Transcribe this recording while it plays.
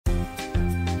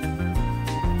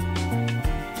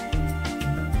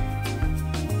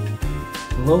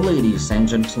Hello ladies and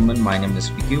gentlemen, my name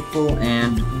is Viguple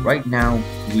and right now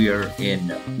we are in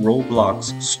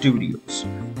Roblox Studios,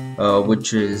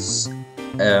 which is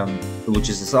a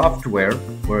software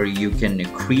where you can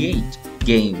create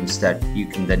games that you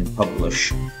can then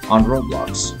publish on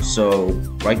Roblox. So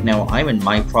right now I'm in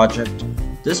my project.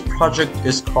 This project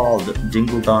is called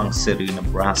Dingledong City,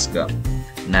 Nebraska.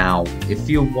 Now, if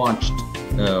you watched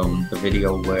the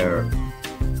video where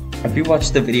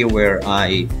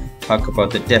I talk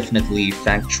about the definitely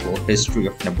factual history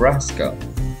of Nebraska,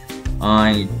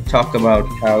 I talk about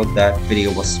how that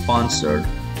video was sponsored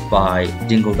by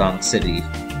Dingledong City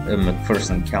in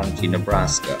McPherson County,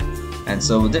 Nebraska. And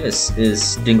so this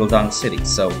is Dingledong City.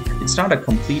 So it's not a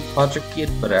complete project yet,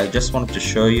 but I just wanted to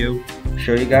show you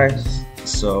guys.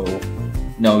 So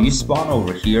no, you spawn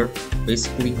over here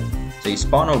basically. So you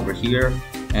spawn over here,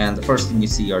 and the first thing you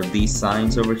see are these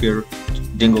signs over here: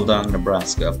 Dingledong,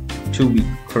 Nebraska, 2-week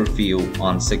curfew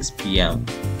on 6 p.m.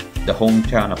 The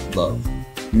hometown of love.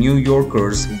 New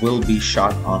Yorkers will be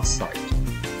shot on sight.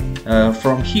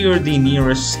 From here, the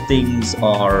nearest things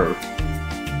are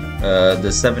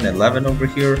the 7-Eleven over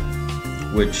here,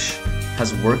 which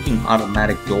has working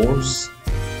automatic doors.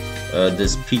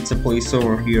 This pizza place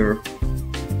over here,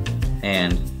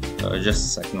 and just a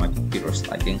second, my computer's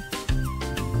lagging.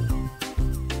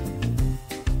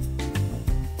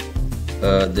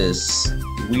 This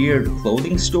weird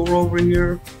clothing store over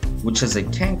here, which has a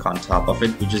tank on top of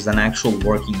it, which is an actual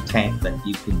working tank that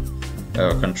you can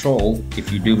control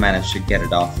if you do manage to get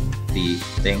it off the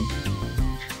thing.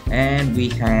 And we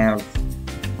have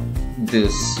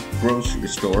this grocery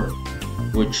store,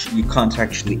 which you can't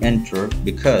actually enter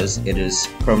because it is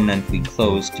permanently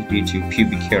closed due to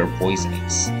pubic hair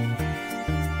poisonings.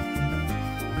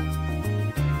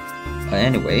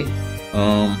 Anyway,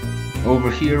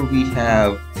 over here we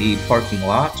have the parking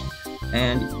lot,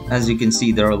 and as you can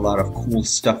see, there are a lot of cool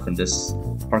stuff in this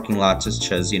parking lot,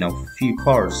 such as, few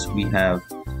cars. We have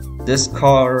this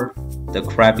car, the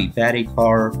Krabby Patty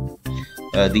car,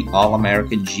 the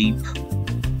All-American Jeep,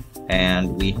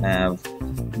 and we have,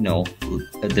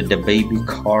 the baby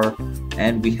car,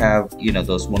 and we have,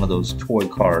 one of those toy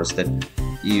cars that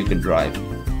you can drive.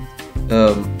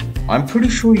 I'm pretty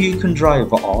sure you can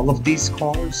drive all of these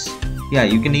cars. Yeah,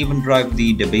 you can even drive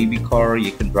the baby car,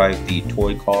 you can drive the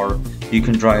toy car, you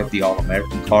can drive the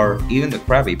All-American car, even the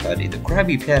Krabby Patty. The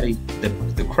Krabby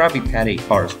Patty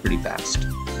car is pretty fast.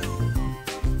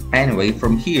 Anyway,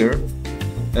 from here,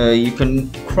 you can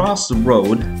cross the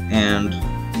road and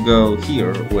go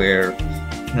here where,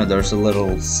 there's a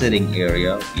little sitting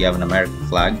area. We have an American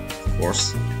flag, of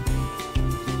course.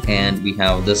 And we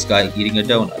have this guy eating a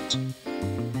donut.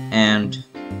 And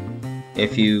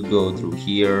if you go through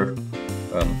here,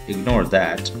 ignore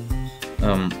that.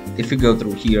 If you go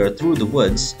through here, through the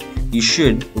woods, you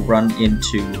should run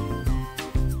into,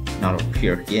 not over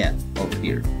here, yeah, over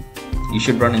here. You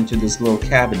should run into this little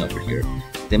cabin over here.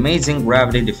 The amazing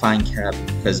gravity-defying cabin,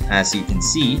 because as you can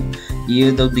see,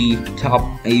 even though the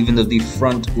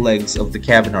front legs of the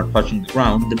cabin are touching the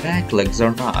ground, the back legs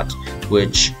are not,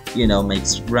 which,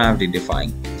 makes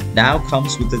gravity-defying. Now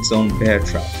comes with its own bear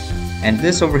trap. And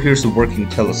this over here is a working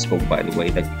telescope, by the way,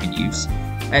 that you can use.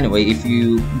 Anyway, if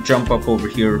you jump up over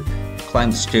here,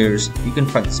 climb the stairs, you can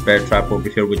find this bear trap over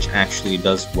here, which actually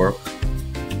does work.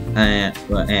 And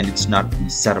it's not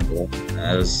resettable,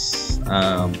 as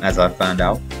I found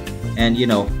out. And you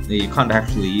can't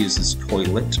actually use this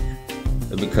toilet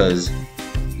because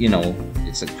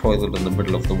it's a toilet in the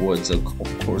middle of the woods. So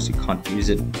of course you can't use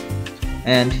it.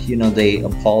 And they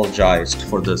apologized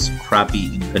for this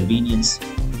crappy inconvenience.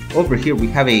 Over here we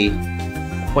have a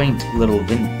quaint little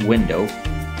window,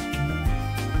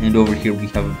 and over here we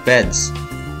have beds.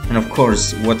 And of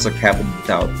course, what's a cabin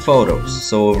without photos?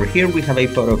 So over here we have a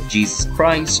photo of Jesus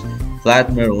Christ,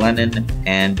 Vladimir Lenin,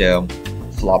 and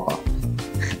Floppa.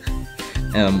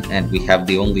 And we have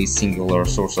the only singular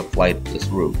source of light in this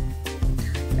room.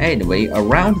 Anyway,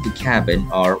 around the cabin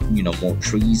are more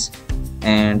trees,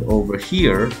 and over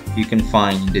here you can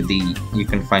find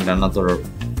another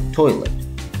toilet.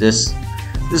 This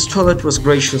toilet was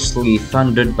graciously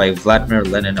funded by Vladimir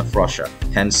Lenin of Russia,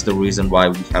 hence the reason why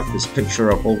we have his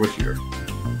picture up over here.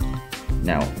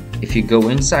 Now, if you go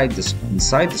inside this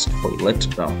toilet,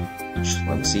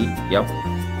 let me see, yep,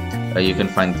 you can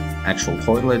find the actual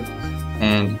toilet,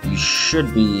 and you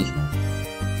should be,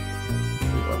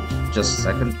 just a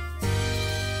second,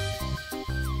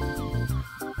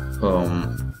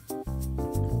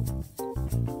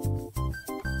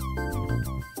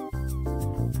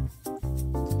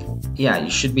 yeah, you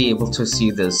should be able to see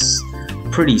this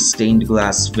pretty stained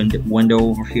glass window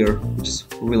over here, which is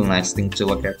a really nice thing to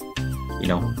look at.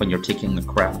 when you're taking a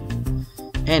crap.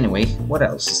 Anyway, what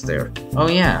else is there? Oh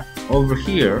yeah, over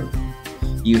here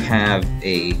you have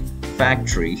a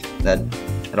factory that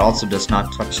also does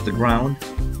not touch the ground.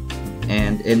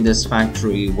 And in this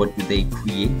factory, what do they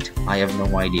create? I have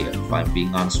no idea, if I'm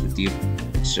being honest with you.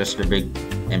 It's just a big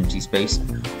empty space.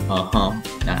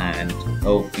 And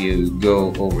if you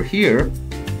go over here,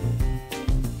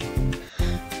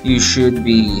 you should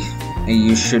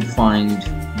find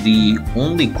the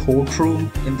only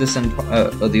courtroom in this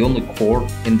the only court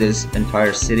in this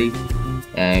entire city.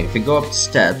 If you go up the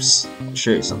steps, I'll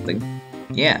show you something.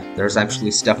 Yeah, there's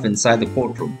actually stuff inside the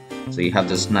courtroom. So you have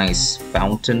this nice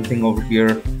fountain thing over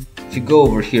here. If you go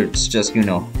over here, it's just,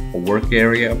 a work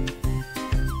area.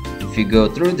 If you go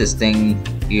through this thing,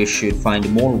 you should find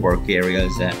more work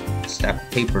areas and a stack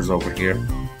of papers over here.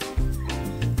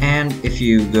 And if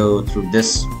you go through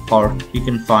this part, you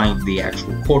can find the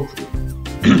actual courtroom.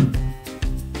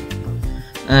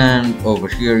 And over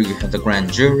here, you have the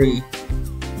grand jury.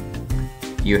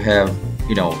 You have,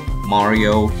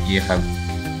 Mario, you have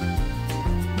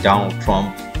Donald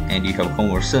Trump, and you have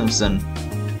Homer Simpson.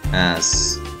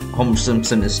 As Homer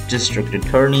Simpson is district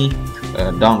attorney,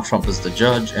 Donald Trump is the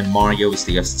judge, and Mario is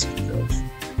the assistant judge.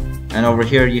 And over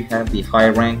here you have the high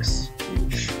ranks,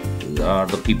 which are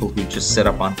the people who just sit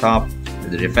up on top,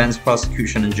 the defense,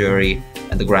 prosecution, and jury,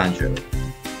 and the grand jury.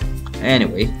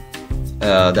 Anyway,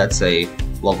 that's a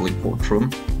lovely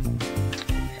courtroom.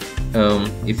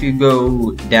 If you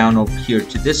go down over here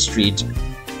to this street,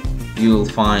 you'll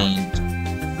find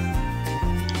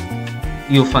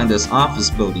this office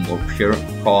building over here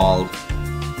called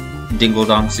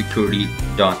Dingledong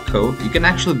Security.co. You can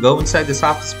actually go inside this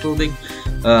office building.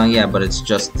 Yeah, but it's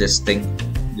just this thing,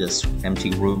 this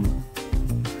empty room.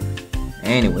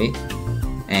 Anyway,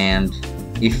 and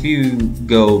if you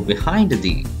go behind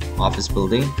the office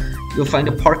building, you'll find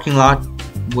a parking lot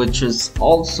which is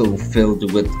also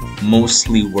filled with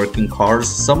mostly working cars.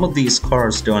 Some of these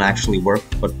cars don't actually work,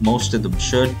 but most of them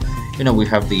should. We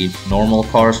have the normal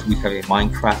cars, we have a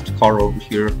Minecraft car over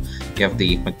here, we have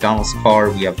the McDonald's car,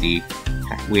 we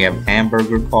have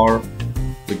hamburger car,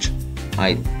 which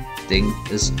I think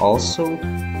is also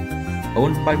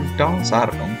owned by McDonald's, I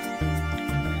don't know.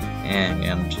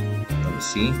 And let me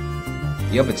see.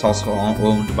 Yep, it's also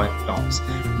owned by McDonald's.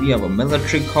 We have a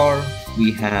military car,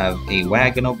 we have a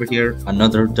wagon over here,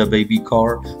 another baby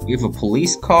car, we have a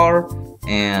police car,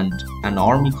 and an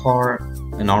army car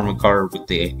with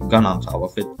a gun on top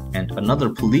of it, and another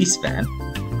police van.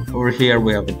 Over here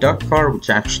we have a duck car,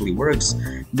 which actually works.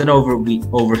 Then over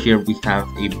here we have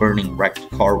a burning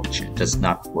wrecked car, which does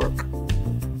not work.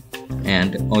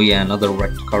 And oh yeah, another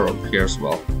wrecked car over here as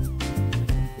well.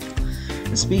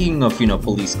 And speaking of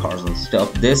police cars and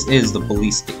stuff, this is the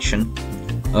police station.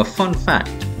 A fun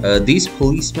fact, these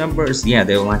police members, yeah,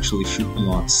 they will actually shoot you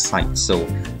on sight. So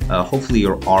hopefully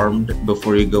you're armed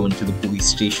before you go into the police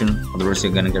station, otherwise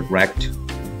you're gonna get wrecked.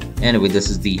 Anyway, this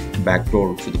is the back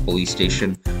door to the police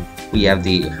station. We have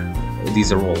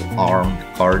these are all armed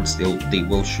guards, they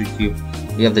will shoot you.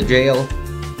 We have the jail,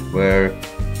 where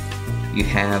we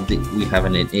have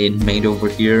an inmate over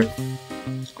here.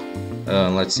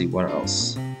 Let's see, what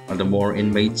else? Are there more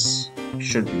inmates?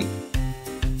 Should be.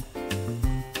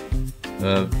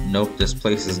 Nope,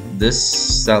 this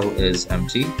cell is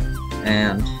empty,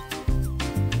 and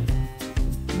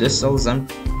this cell is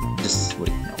empty. Wait,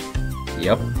 no.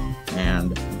 Yep,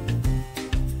 and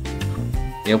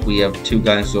yep, we have two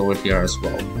guys over here as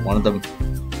well. One of them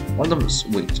is,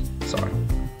 wait, sorry.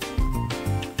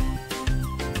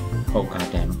 Oh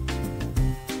goddamn.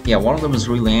 Yeah, one of them is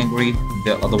really angry,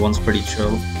 the other one's pretty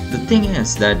chill. The thing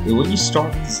is that when you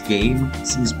start this game,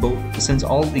 since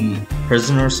all the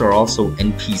prisoners are also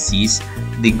NPCs,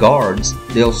 the guards,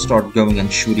 they'll start going and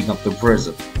shooting up the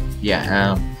prison.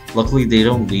 Yeah, luckily they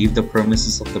don't leave the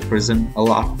premises of the prison a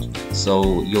lot,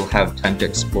 so you'll have time to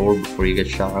explore before you get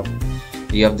shot up.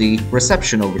 You have the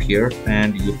reception over here,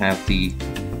 and you have the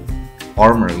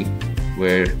armory,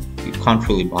 where you can't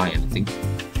really buy anything.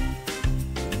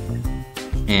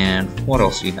 And what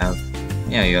else do you have?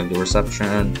 Yeah, you have the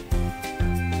reception,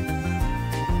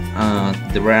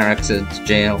 the rare exit,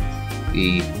 jail,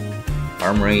 the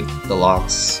armory, the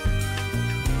locks.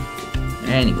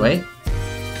 Anyway,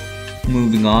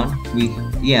 moving on,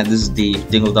 this is the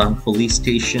Dingledong police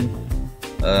station.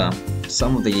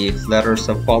 Some of the letters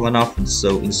have fallen off, and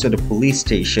so instead of police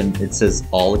station, it says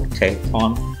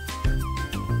Alekteton.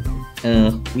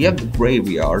 We have the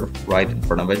graveyard right in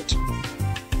front of it.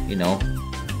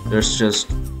 There's just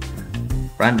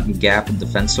random gap in the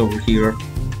fence over here,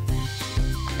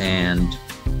 and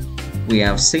We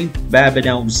have St.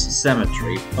 Babinow's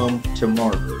Cemetery, home to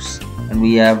martyrs. And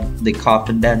we have the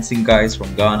coffin dancing guys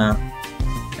from Ghana.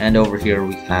 And over here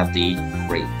we have the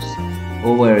graves,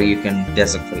 where you can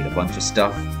desecrate a bunch of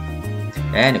stuff.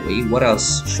 Anyway, what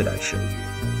else should I show you?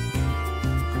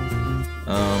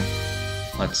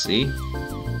 Let's see.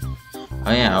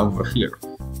 Oh yeah, over here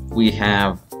we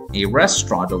have a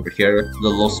restaurant over here, the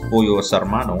Los Pollos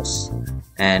Hermanos.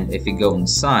 And if you go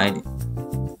inside,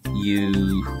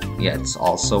 yeah, it's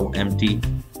also empty.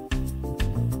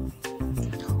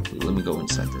 Let me go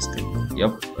inside this thing.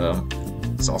 Yep,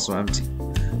 it's also empty.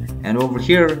 And over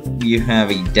here you have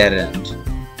a dead end,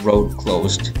 road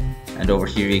closed. And over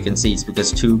here you can see it's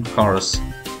because 2 cars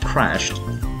crashed.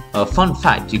 Fun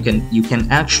fact, you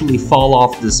can actually fall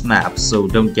off this map, so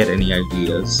don't get any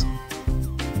ideas.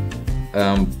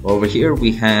 Over here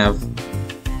we have,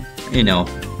 you know,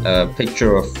 a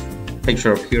picture of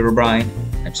Herobrine.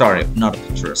 I'm sorry, not a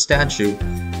picture, a statue.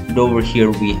 And over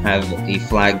here we have a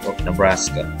flag of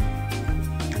Nebraska.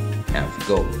 Now if you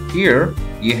go over here,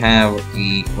 you have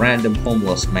a random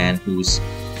homeless man who's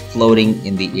floating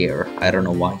in the air. I don't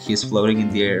know why he's floating in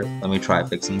the air. Let me try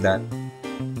fixing that.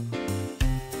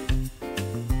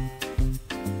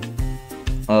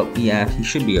 Oh yeah, he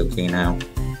should be okay now.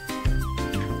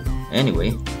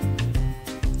 Anyway.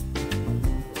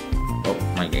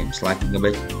 Oh, my game's lagging a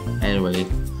bit. Anyway,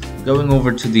 going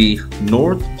over to the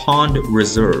North Pond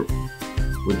Reserve,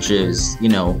 which is, you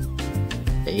know,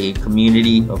 a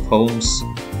community of homes.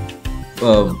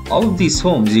 All of these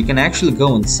homes, you can actually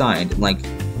go inside. Like,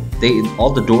 all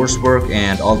the doors work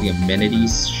and all the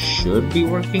amenities should be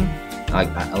working.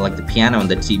 Like the piano and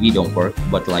the TV don't work,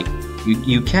 but like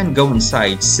you can go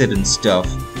inside, sit and stuff,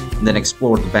 and then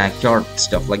explore the backyard and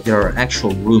stuff. Like, there are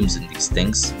actual rooms in these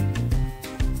things.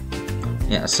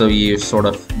 Yeah, so you sort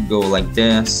of go like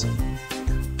this.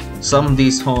 Some of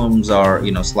these homes are,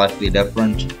 you know, slightly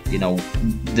different. You know,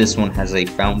 this one has a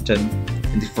fountain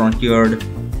in the front yard.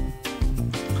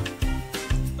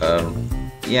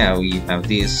 Yeah, we have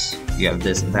these, you have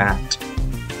this and that.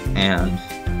 And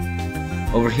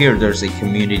over here there's a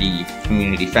community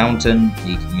fountain,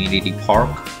 a community park,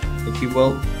 if you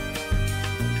will.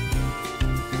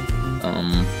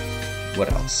 What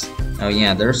else? Oh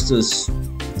yeah, there's this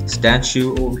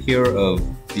statue over here of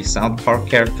the South Park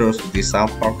characters with the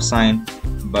South Park sign,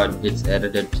 but it's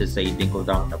edited to say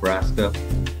Dingledong, Nebraska.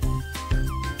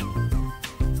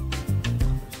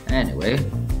 Anyway,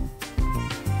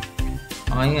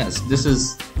 oh yes, this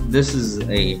is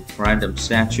a random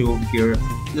statue over here.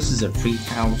 This is a tree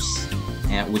house,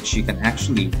 which you can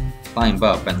actually climb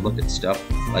up and look at stuff.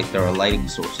 Like, there are lighting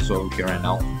sources over here and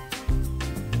all.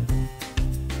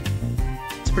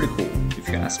 It's pretty cool, if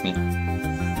you ask me.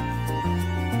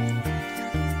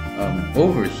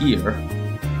 Over here,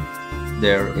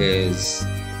 there is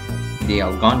the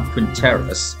Algonquin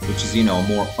Terrace, which is, you know, a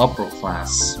more upper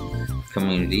class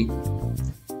community.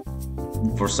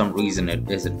 For some reason it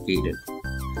isn't gated.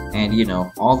 And, you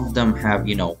know, all of them have,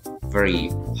 you know,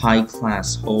 very high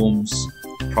class homes,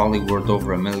 probably worth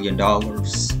over $1 million.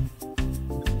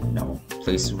 You know,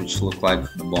 places which look like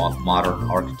modern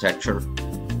architecture.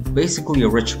 Basically a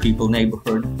rich people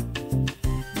neighborhood.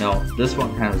 Now, this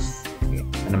one has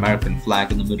an American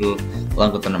flag in the middle,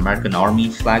 along with an American Army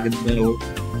flag in the middle.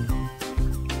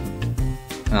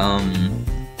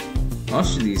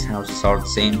 Most of these houses are the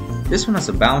same. This one has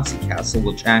a bouncy castle,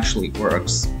 which actually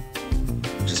works,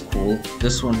 which is cool.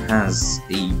 This one has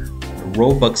a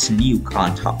Roblox nuke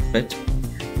on top of it.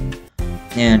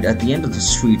 And at the end of the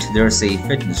street, there's a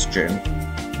fitness gym,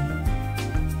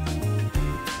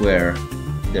 where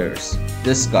there's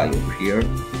this guy over here.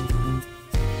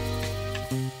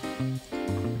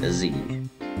 Does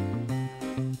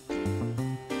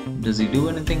he do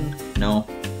anything? No.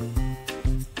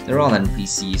 They're all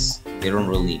NPCs. They don't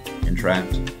really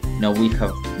interact. Now we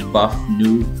have Buff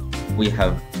Noob, we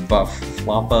have Buff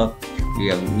Floppa,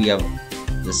 we have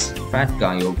this fat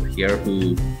guy over here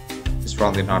who is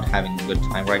probably not having a good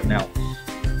time right now.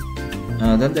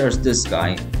 Then there's this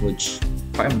guy, which,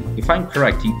 if I'm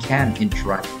correct, you can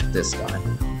interact with this guy.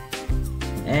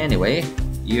 Anyway,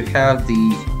 you have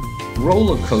the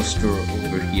roller coaster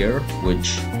over here,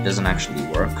 which doesn't actually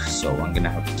work, so I'm gonna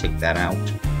have to take that out.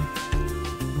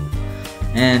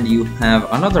 And you have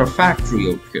another factory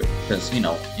over here, because, you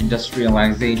know,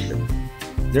 industrialization.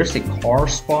 There's a car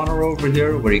spawner over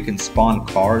here where you can spawn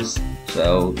cars,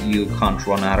 so you can't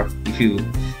run out of... If you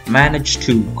manage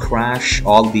to crash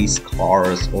all these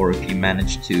cars, or if you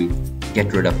manage to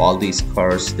get rid of all these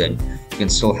cars, then you can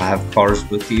still have cars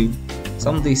with you.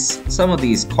 Some of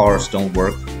these cars don't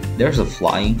work. There's a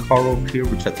flying car over here,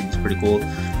 which I think is pretty cool.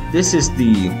 This is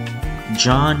the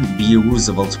John B.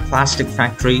 Roosevelt's plastic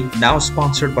factory, now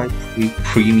sponsored by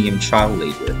premium child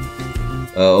labor.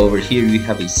 Over here you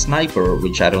have a sniper,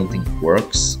 which I don't think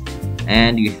works,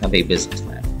 and you have a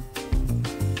businessman.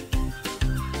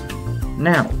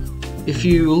 Now, if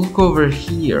you look over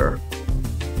here,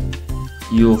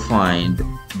 you'll find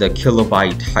the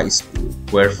Kilobyte High School,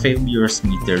 where failures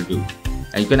meet their doom.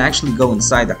 And you can actually go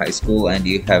inside the high school, and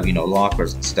you have,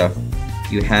 lockers and stuff.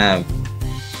 You have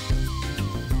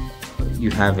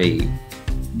a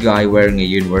guy wearing a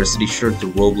university shirt, the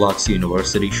Roblox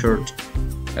University shirt.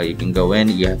 You can go in.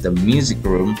 You have the music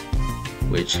room,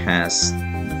 which has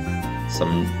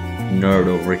some nerd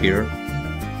over here.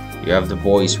 You have the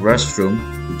boys' restroom,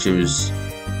 which is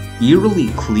eerily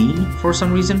clean for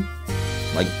some reason.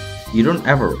 Like, you don't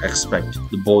ever expect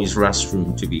the boys'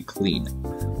 restroom to be clean.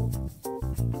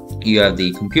 You have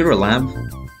the computer lab,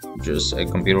 which is a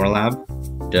computer lab,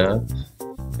 duh.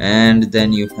 And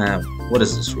then you have, what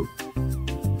is this room?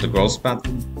 The girls'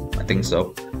 bathroom? I think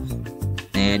so.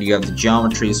 And you have the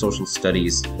geometry, social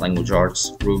studies, language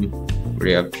arts room, where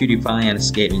you have PewDiePie and a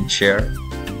skating chair.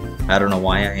 I don't know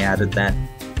why I added that.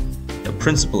 The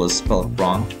principal is spelled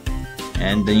wrong.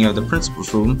 And then you have the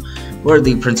principal's room, where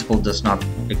the principal does not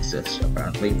exist,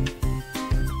 apparently.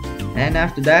 And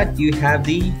after that, you have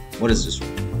the, what is this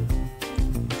room?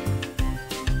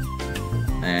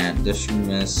 And this room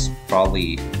is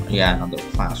probably, yeah, another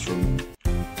classroom.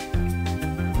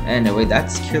 Anyway,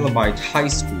 that's Kilobyte High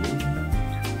School.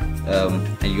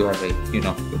 And you have a,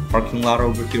 a parking lot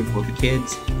over here for the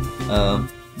kids.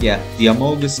 Yeah, the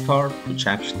Amogus car, which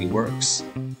actually works.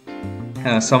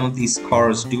 Some of these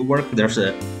cars do work. There's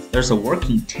a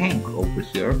working tank over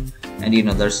here, and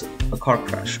there's a car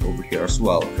crash over here as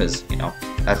well, because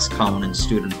that's common in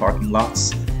student parking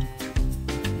lots.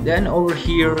 Then over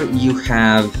here you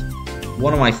have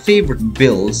one of my favorite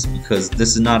builds, because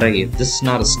this is not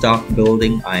a stock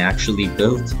building. I actually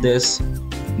built this.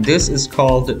 This is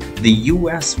called the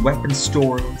US Weapons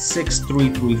Store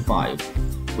 6335,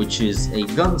 which is a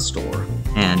gun store.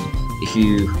 And if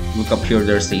you look up here,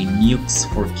 there's a nukes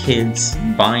for kids,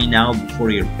 buy now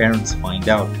before your parents find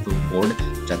out billboard,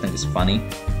 which I think is funny.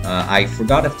 I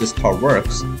forgot if this car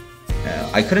works.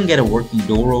 I couldn't get a working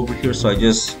door over here, so I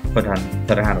just put on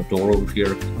a door over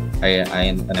here.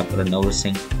 And I put a notice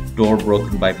saying, "Door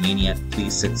broken by maniac,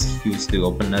 please excuse the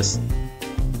openness."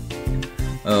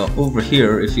 Over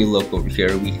here, if you look over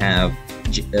here, we have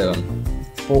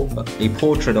a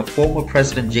portrait of former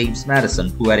President James Madison,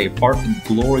 who had a part in the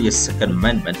glorious Second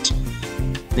Amendment.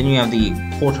 Then you have the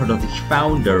portrait of the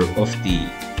founder of the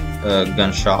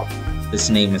gun shop. His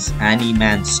name is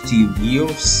Animan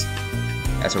Studios.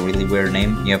 That's a really weird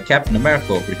name. You have Captain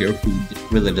America over here, who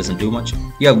really doesn't do much.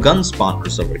 You have gun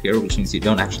spawners over here, which means you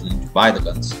don't actually need to buy the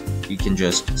guns. You can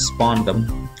just spawn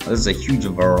them. There's a huge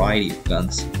variety of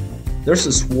guns. There's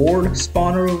a sword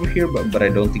spawner over here, but I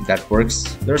don't think that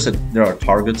works. There are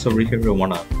targets over here if you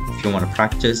wanna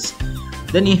practice.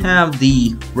 Then you have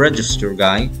the register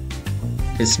guy.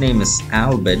 His name is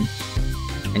Albin,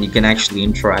 and you can actually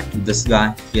interact with this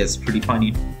guy. He has pretty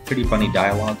funny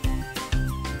dialogue.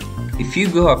 If you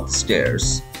go up the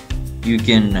stairs, you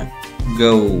can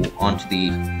go onto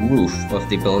the roof of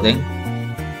the building,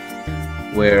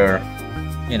 where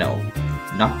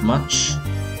not much.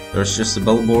 There's just a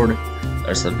billboard.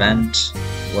 There's a vent.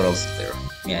 What else is there?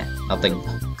 Yeah, nothing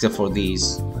except for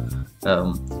these,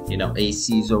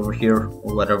 ACs over here,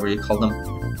 or whatever you call them.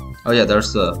 Oh yeah,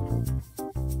 there's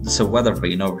a weather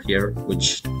vane over here,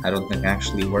 which I don't think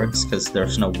actually works because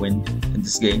there's no wind in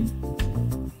this game.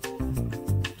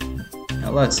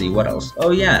 Now let's see what else.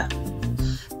 Oh yeah,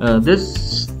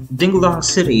 this Dingledong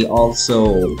city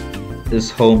also is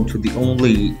home to the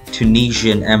only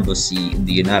Tunisian embassy in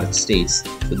the United States.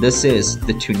 So this is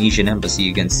the Tunisian embassy.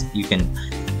 You can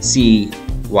see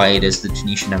why it is the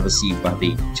Tunisian embassy by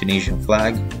the Tunisian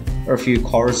flag. There are a few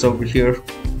cars over here,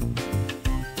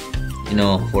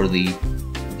 for the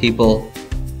people.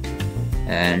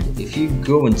 And if you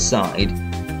go inside,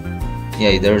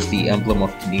 yeah, there's the emblem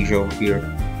of Tunisia over here.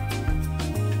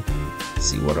 Let's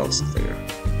see what else is there.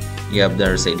 Yep,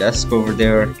 there's a desk over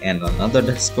there and another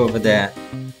desk over there,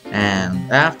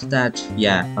 and after that,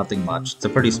 yeah, nothing much. It's a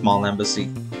pretty small embassy.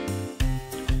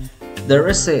 There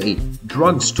is a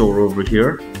drugstore over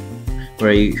here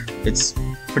where it's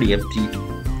pretty empty.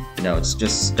 It's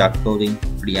just stock building,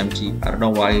 pretty empty. I don't know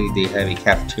why they have a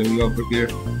cafeteria over here.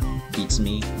 Beats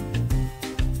me.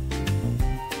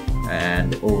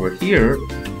 And over here,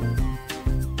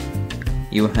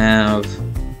 you have,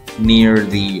 near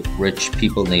the rich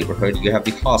people neighborhood, you have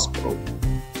the hospital.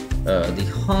 The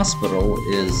hospital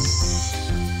is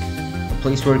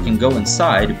place where you can go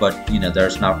inside, but you know,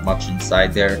 there's not much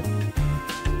inside there.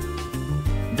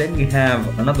 Then you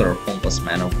have another homeless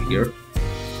man over here,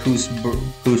 whose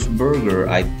burger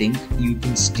I think you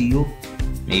can steal,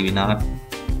 maybe not.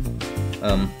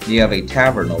 You have a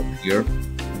tavern over here.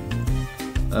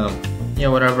 Yeah,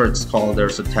 whatever it's called.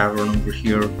 There's a tavern over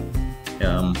here.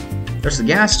 There's a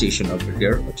gas station over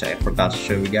here, which I forgot to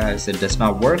show you guys. It does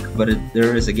not work, but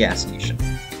there is a gas station.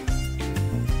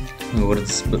 What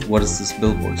does this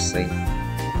billboard say?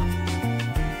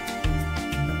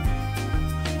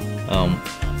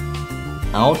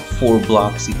 Out for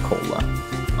Bloxy Cola.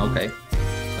 Okay.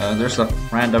 There's a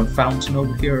random fountain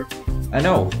over here. I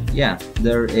know, yeah,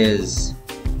 there is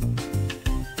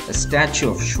a statue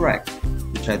of Shrek,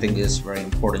 which I think is very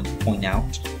important to point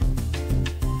out.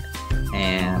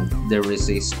 And there is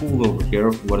a school over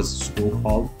here. What is the school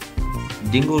called?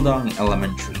 Dingledong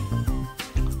Elementary.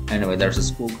 Anyway, there's a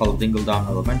school called Dingledong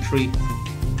Elementary.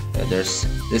 There's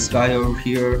this guy over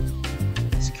here,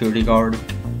 security guard.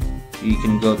 You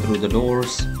can go through the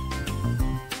doors.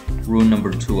 Room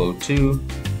number 202,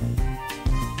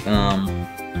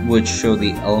 which show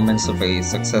the elements of a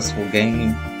successful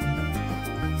game.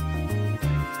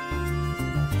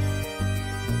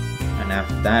 And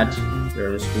after that,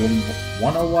 there's room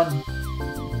 101,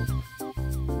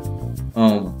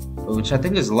 which I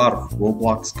think is a lot of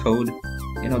Roblox code.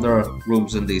 You know, there are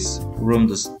rooms in this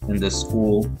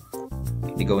school.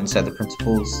 You go inside the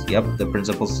principal's. Yep, the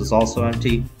principal's is also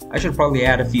empty. I should probably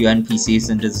add a few NPCs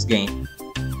into this game.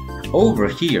 Over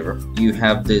here, you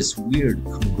have this weird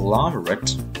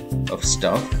conglomerate of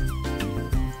stuff.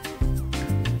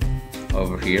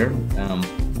 Over here,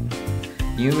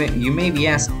 you may be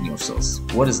asking yourselves,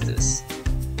 what is this?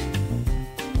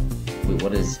 Wait,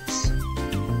 what is this?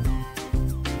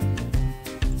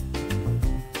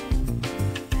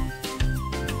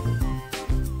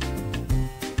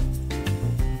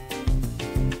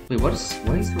 Wait, why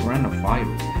is there random fire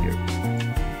over here?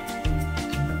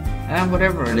 And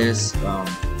whatever it is, you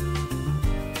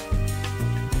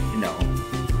know.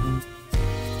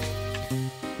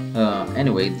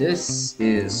 Anyway, this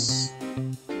is,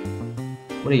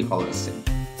 what do you call this thing?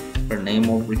 Her name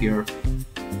over here.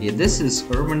 Yeah, this is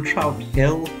Urban Trout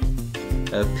Hill.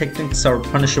 Picnics are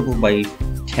punishable by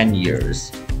 10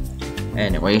 years.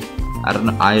 Anyway, I don't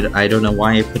know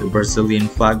why I put a Brazilian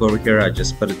flag over here. I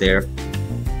just put it there.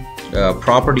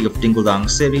 Property of Dingledong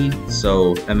City,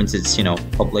 so that means it's, you know,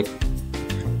 public.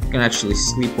 You can actually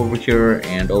sleep over here,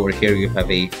 and over here you have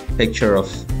a picture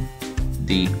of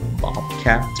the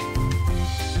bobcat.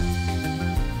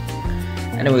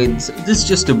 Anyway, this is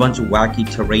just a bunch of wacky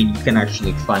terrain. You can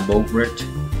actually climb over it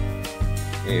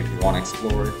if you want to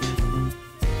explore it.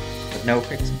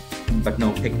 But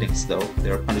no picnics though.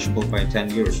 They're punishable by 10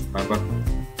 years, remember?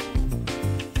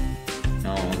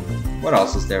 What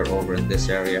else is there over in this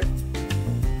area?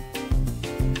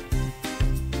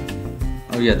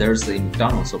 Oh yeah, there's the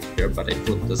McDonald's over here, but I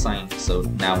flipped the sign, so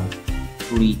now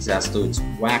it reads as though it's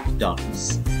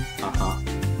Whack-Donald's.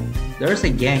 There's a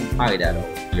gang hideout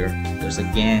over here. There's a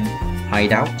gang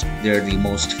hideout. They're the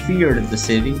most feared of the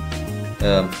city.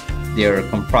 They're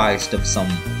comprised of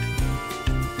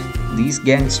these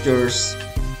gangsters,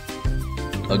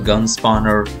 a gun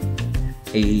spawner,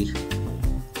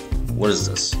 what is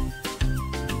this?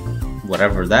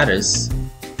 Whatever that is,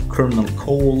 Colonel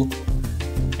Cole,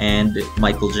 and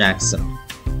Michael Jackson.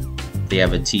 They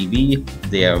have a TV,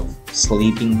 they have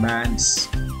sleeping mattresses,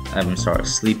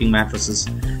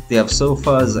 they have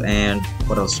sofas, and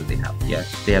what else do they have? Yeah,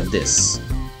 they have this.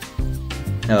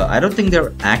 I don't think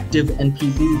they're active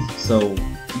NPCs, so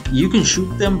you can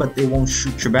shoot them, but they won't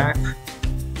shoot you back.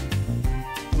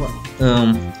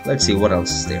 Let's see, what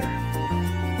else is there?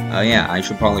 Yeah, I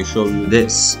should probably show you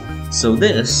this. So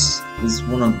this is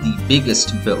one of the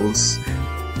biggest builds,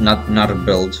 not a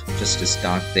build, just a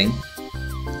stock thing.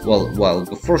 Well,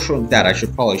 before showing that, I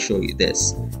should probably show you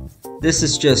this. This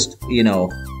is just, you know,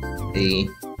 a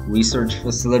research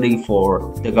facility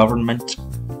for the government.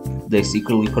 They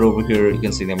secretly put over here. You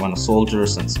can see the amount of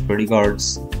soldiers and security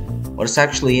guards. What's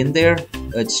actually in there?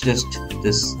 It's just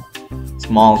this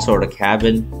small sort of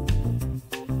cabin,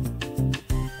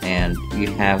 and you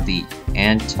have the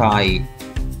anti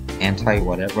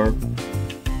whatever,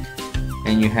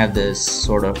 and you have this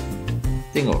sort of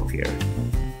thing over here.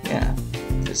 Yeah,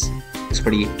 it's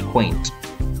pretty quaint,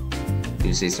 if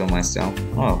you say so myself.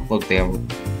 Oh, look, they have a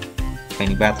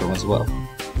tiny bathroom as well.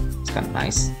 It's kind of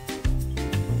nice.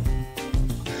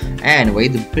 Anyway,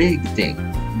 the big thing.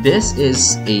 This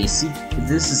is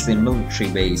a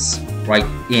military base right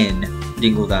in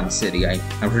Dingledong City.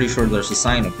 I'm pretty sure there's a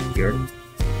sign over here.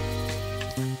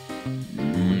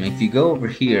 If if you go over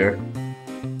here,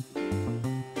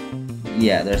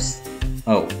 yeah, there's,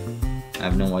 oh, I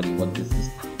have no idea what this is,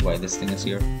 why this thing is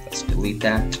here. Let's delete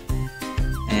that.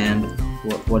 And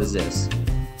what is this?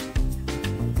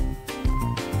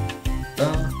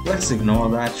 Let's ignore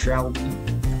that, shall we?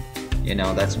 You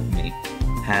know, that's a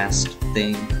past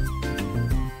thing.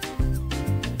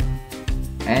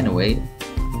 Anyway,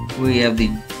 we have the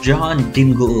John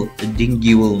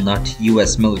Dingledong Nut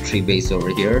US military base over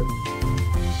here.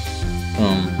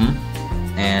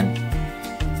 And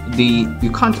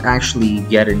you can't actually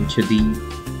get into the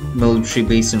military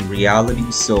base in reality,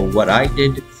 so what I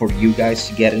did for you guys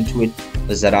to get into it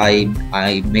was that I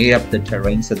made up the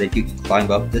terrain so that you can climb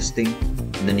up this thing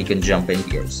and then you can jump in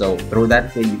here. So through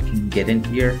that way you can get in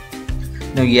here.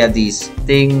 Now you have these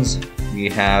things,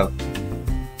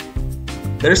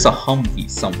 there's a Humvee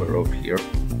somewhere over here.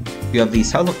 You have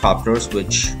these helicopters,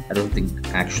 which I don't think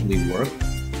actually work.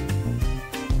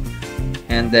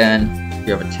 And then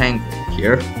you have a tank over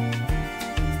here.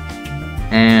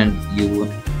 And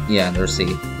there's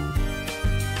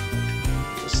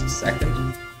just a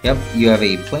second. Yep, you have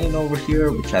a plane over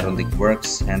here, which I don't think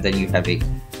works. And then you have a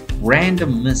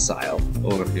random missile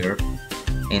over here.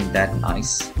 Ain't that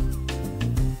nice?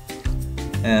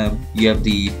 You have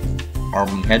the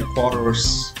army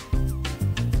headquarters.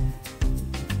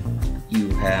 You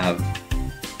have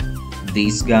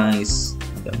these guys.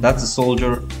 That's a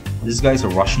soldier. This guy's a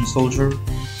Russian soldier.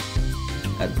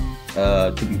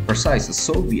 To be precise, a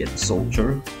Soviet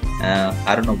soldier.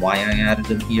 I don't know why I added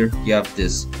him here. You have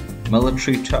this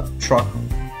military truck.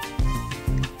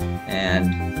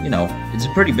 And, you know, it's a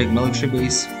pretty big military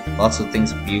base. Lots of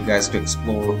things for you guys to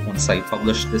explore once I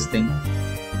publish this thing.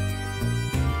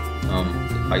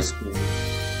 High school.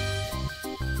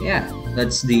 Yeah,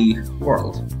 that's the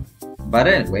world. But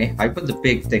anyway, I put the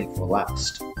big thing for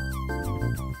last.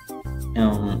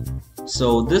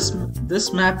 So this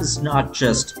map is not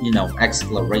just, you know,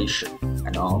 exploration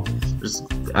and all.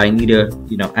 I need to,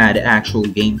 you know, add actual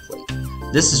gameplay.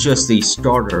 This is just the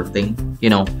starter thing.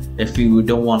 You know, if you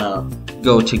don't want to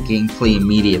go to gameplay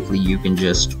immediately, you can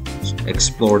just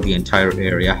explore the entire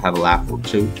area, have a lap or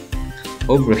two.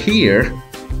 Over here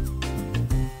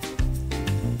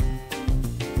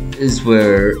is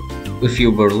where, if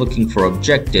you were looking for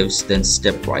objectives, then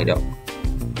step right up.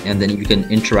 And then you can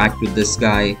interact with this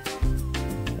guy.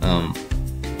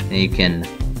 And you can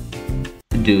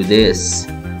do this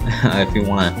if you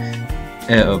want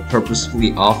to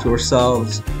purposefully off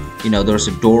yourselves. You know, there's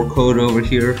a door code over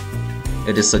here.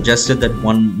 It is suggested that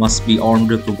one must be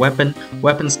armed with a weapon.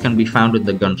 Weapons can be found in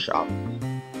the gun shop.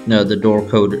 Now the door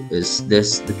code is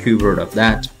this, the keyword of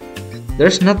that.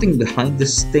 There's nothing behind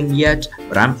this thing yet,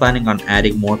 but I'm planning on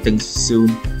adding more things soon.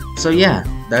 So yeah,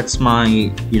 that's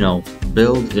my, you know,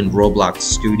 build in Roblox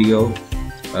Studio,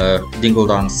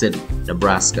 Dingledong City,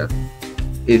 Nebraska.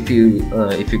 If you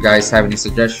guys have any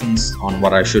suggestions on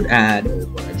what I should add, or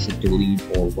what I should delete,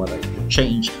 or what I should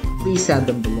change, please add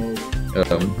them below.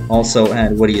 Also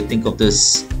add what do you think of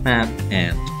this map,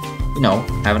 and, you know,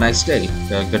 have a nice day.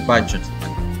 Goodbye, gentlemen.